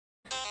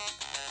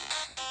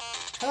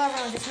Hello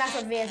everyone, just smash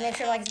those videos, make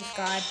sure to like and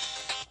subscribe.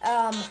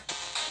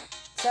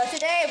 So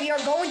today we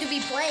are going to be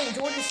playing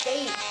Georgia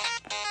State.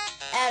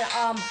 And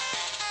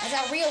as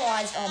I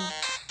realized,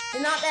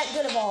 they're not that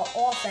good of an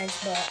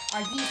offense, but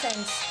our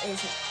defense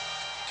isn't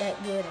that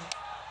good.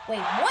 Wait,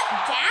 what?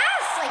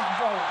 Gas? Like,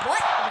 bro, what?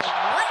 Wait,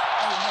 what?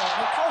 Wait, bro,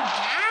 they call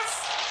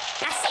gas?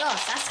 That's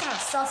sus. That's kind of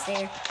sus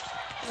there.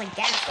 It's like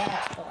gas,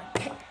 but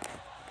like,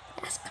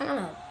 that's kind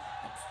of like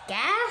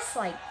gas?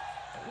 Like,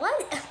 what?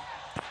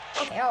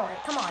 Okay, alright,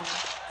 come on now.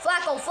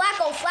 Flacco,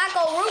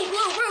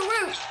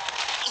 root.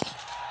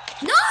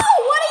 No!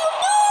 What are you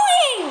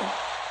doing?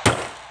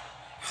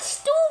 That's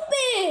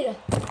stupid!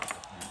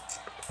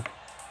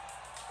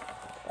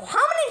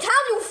 How many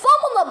times you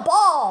fumbled the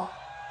ball?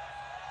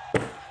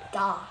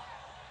 God.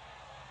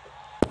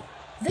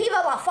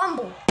 Viva la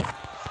fumble.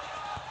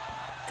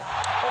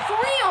 Oh, for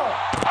real.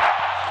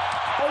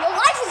 Oh, your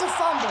life is a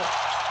fumble.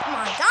 Oh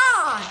my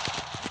God.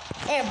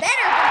 They're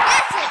better, but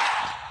that's it.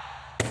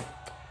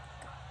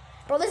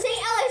 Bro, this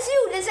ain't LSU.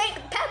 This ain't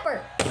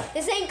Pepper.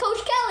 This ain't Coach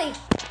Kelly.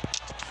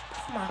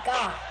 Oh my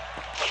God.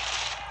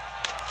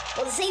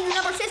 Well, this ain't the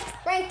number 5th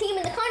ranked team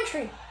in the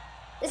country.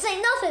 This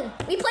ain't nothing.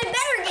 We play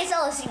better against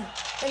LSU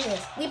than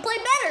this. We play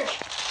better.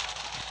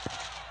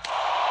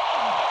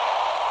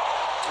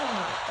 Oh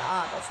my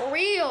God, bro, for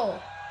real.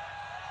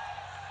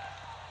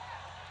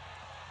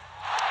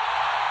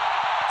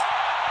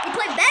 We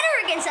play better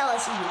against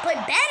LSU. We play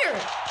better.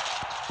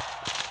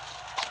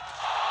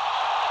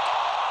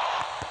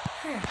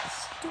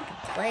 Stupid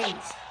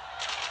plays.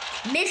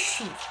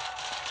 Mischief.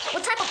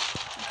 What type of...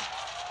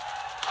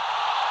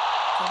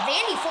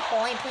 Vandy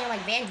football ain't playing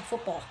like Vandy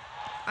football.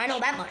 I know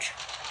that much.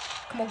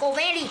 Come on, go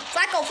Vandy.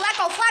 Flacco. Hit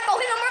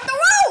him off the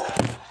rope.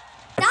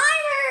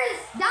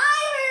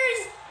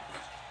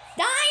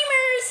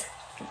 Dimers.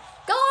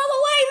 Go all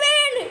the way,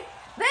 Vandy.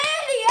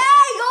 Vandy,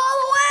 hey, go all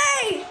the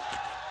way.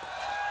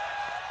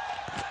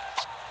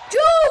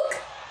 Juke.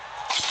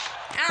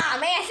 Ah,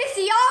 man,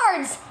 60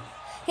 yards.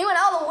 He went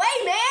all the way,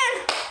 man.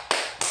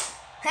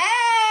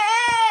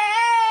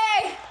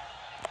 Hey.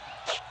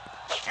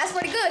 That's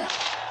pretty good.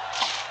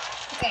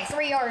 Okay,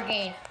 3-yard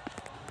gain.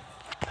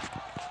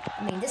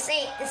 I mean, this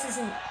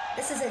isn't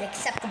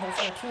acceptable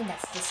for a team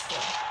that's this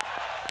good.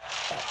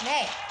 But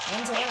hey,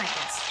 win's a win, I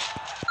guess.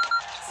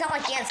 It's not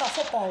like the NFL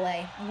football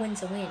way,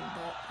 win's a win,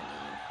 but I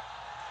mean,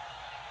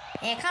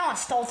 yeah, kind of want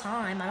to stall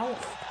time. I don't.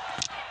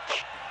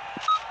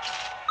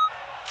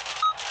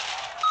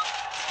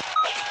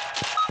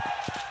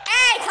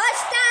 Hey,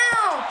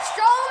 touchdown,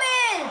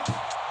 Strowman!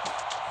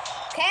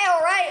 Okay,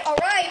 all right.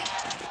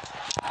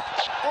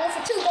 Going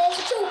for two.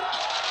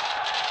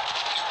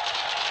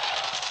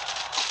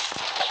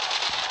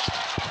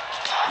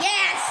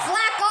 Yes,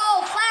 Flacco,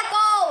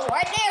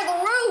 right there, the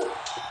root.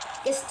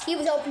 Yes, he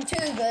was open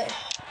too, but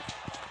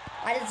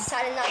I just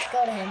decided not to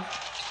go to him.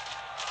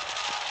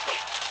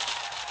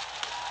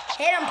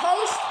 Hit him,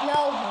 post?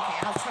 No, okay,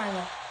 I was trying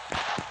to.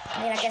 I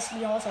mean, I guess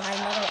we also had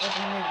another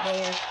opening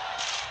there.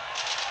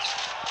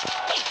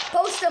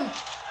 Post him.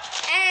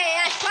 Hey,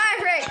 that's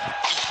perfect.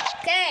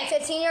 Okay,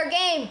 15-yard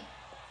game.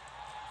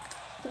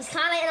 He was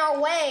kind of in our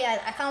way.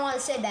 I kind of want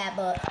to say that,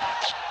 but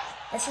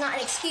that's not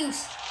an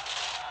excuse.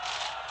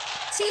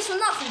 Excuse for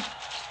nothing.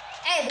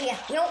 Hey, but yeah,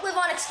 we don't live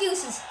on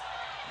excuses.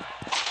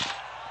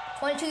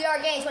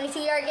 22-yard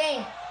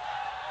gain.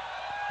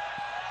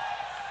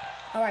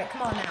 All right,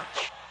 come on now.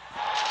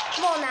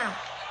 We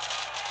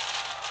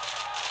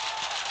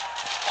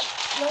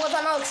don't live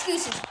on no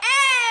excuses.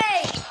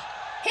 Hey!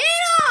 Hit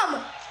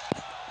him!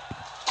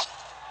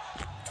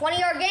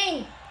 20-yard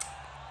gain.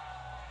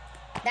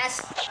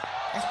 That's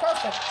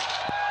perfect.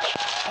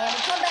 And we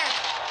come back.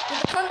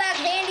 With the comeback,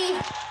 Vandy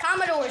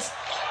Commodores.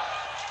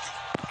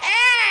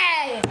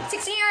 Hey!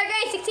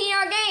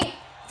 16-yard gain.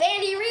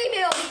 Vandy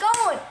rebuild. We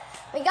going.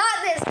 We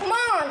got this. Come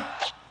on.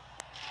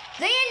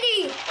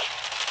 Vandy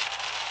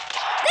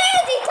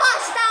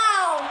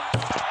touchdown.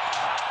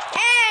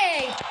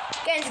 Hey!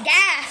 Against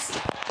gas.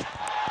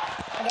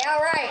 Okay,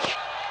 all right.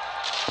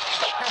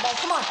 Now,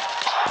 come on.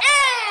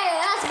 Hey!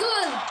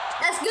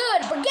 That's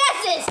good. But guess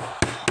this.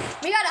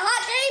 We got a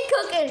hot game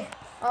cooking.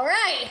 All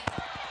right.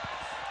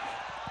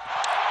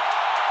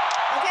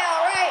 Okay,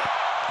 all right.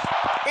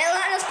 They're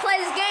letting us play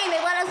this game.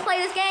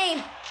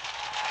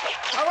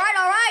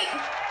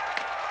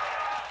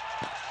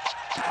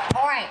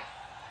 All right.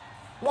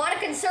 Want to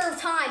conserve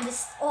time.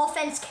 This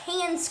offense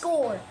can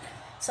score.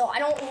 So I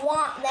don't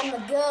want them to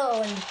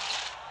go and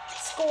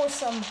score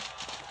some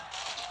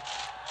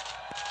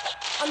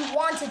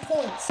unwanted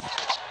points.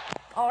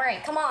 All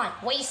right, come on.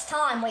 Waste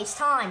time.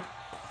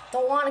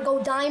 Don't want to go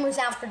dimers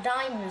after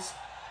dimers.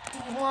 Do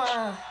you want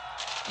to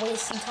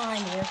waste some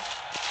time here?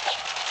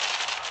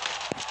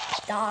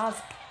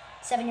 Dov,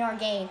 7-yard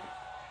gain.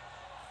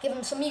 Give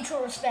him some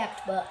mutual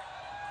respect, but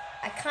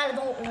I kind of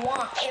don't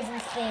want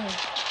everything.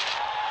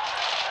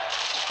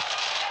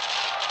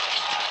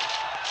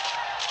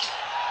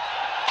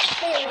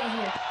 Clarity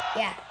here.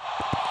 Yeah,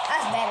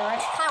 that's better. I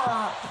just kind of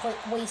want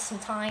to waste some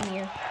time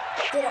here.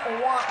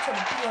 Didn't want to be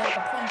a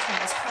completion.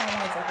 It's kind of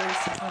like a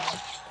waste of time.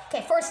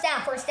 Okay, first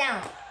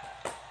down.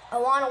 I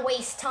want to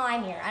waste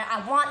time here.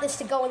 I want this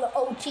to go in the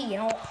OT, you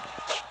know.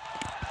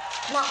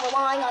 I'm not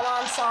relying on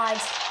onside.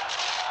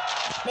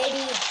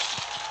 Maybe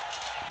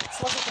this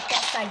wasn't the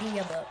best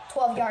idea, but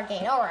 12-yard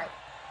gain. All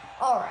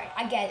right,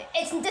 I get it.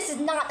 This is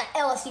not the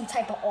LSU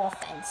type of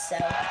offense, so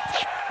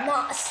I'm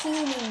not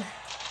assuming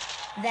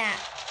that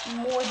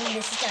more than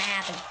this is gonna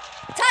happen.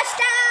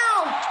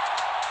 Touchdown!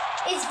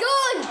 It's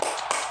good.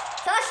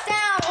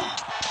 Touchdown!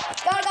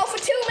 Gotta go for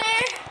 2,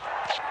 man.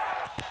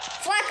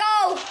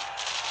 Flacco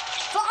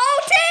for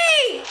OT.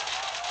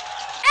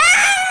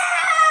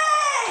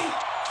 Hey!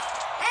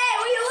 Hey,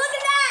 what you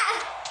looking at?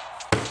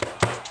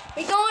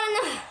 We going in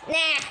the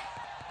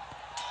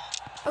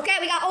Okay,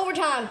 we got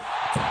overtime.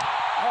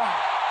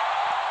 Alright.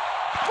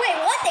 Wait,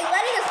 what? They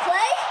letting us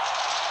play?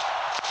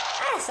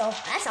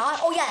 That's odd.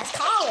 Oh yeah, it's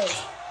college.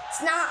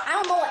 It's not. I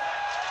don't know what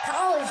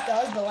college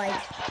does, but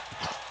like.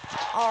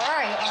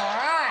 Alright.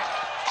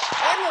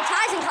 They have no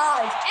ties in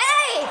college.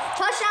 Hey!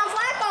 Touchdown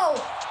Flacco!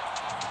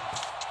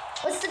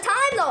 What's the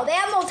time though? They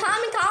have no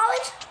time in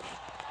college?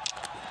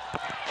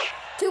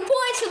 2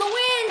 points for the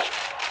win!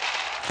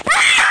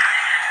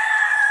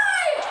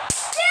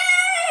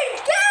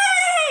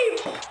 Game!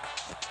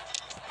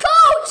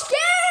 Coach,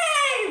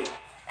 game!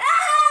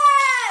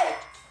 Hey!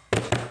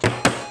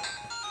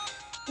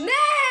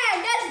 Man,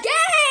 that's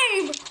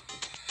game!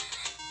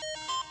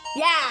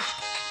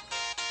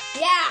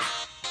 Yeah.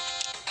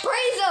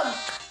 Praise him!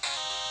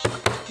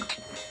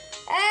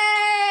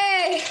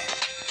 Hey!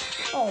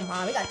 Oh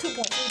my, we got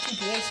 2.3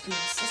 GPA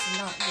students. This is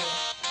not good.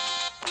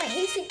 I'm a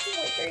hasty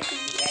 2.3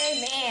 GPA,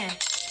 man.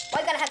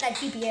 Why gotta have that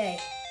GPA?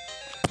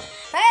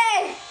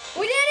 Hey!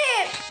 We did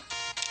it!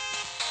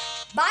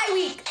 Bye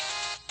week.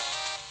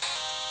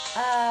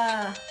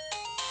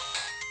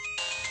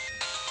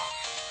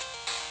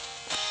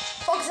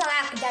 Focus on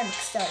academic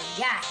study.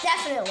 Yeah,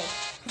 definitely.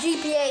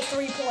 GPA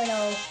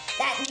 3.0.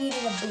 That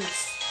needed a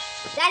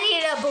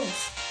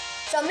boost.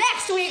 So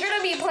next week we're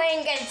gonna be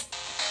playing against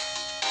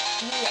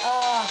the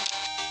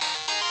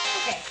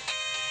okay.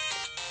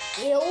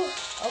 Ill.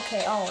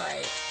 Okay,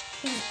 alright.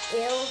 He's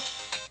ill.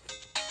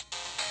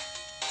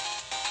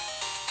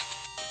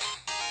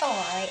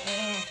 Alright,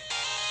 man.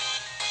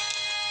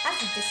 I have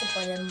to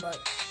discipline him, but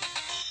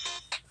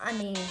I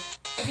mean,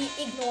 if he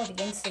ignored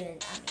the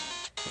incident,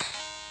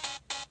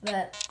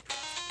 but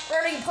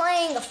we're gonna be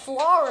playing the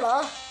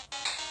Florida.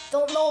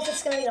 Don't know if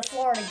it's gonna be the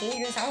Florida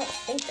Gators. I don't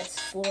think that's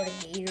Florida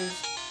Gators.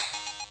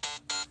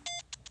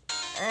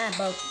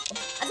 But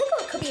I think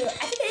it could be. I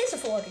think it is the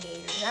Florida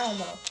Gators. I don't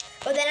know.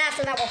 But then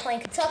after that, we're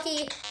playing Kentucky,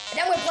 and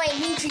then we're playing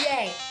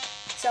UGA.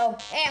 So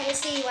yeah, we'll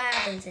see what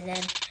happens. And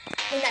then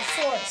that's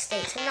Florida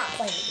State. So we're not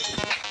playing the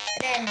Gators.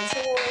 And then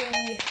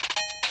Missouri,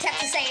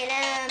 Texas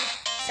A&M,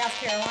 South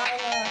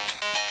Carolina.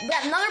 We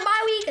have another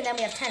bye week, and then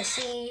we have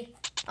Tennessee.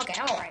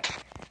 Okay, all right.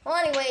 Well,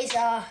 anyways,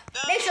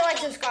 make sure to like,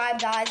 subscribe,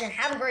 guys, and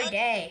have a great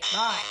day.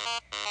 Bye.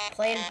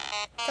 Played a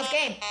tough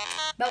game.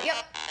 But,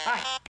 yep, bye.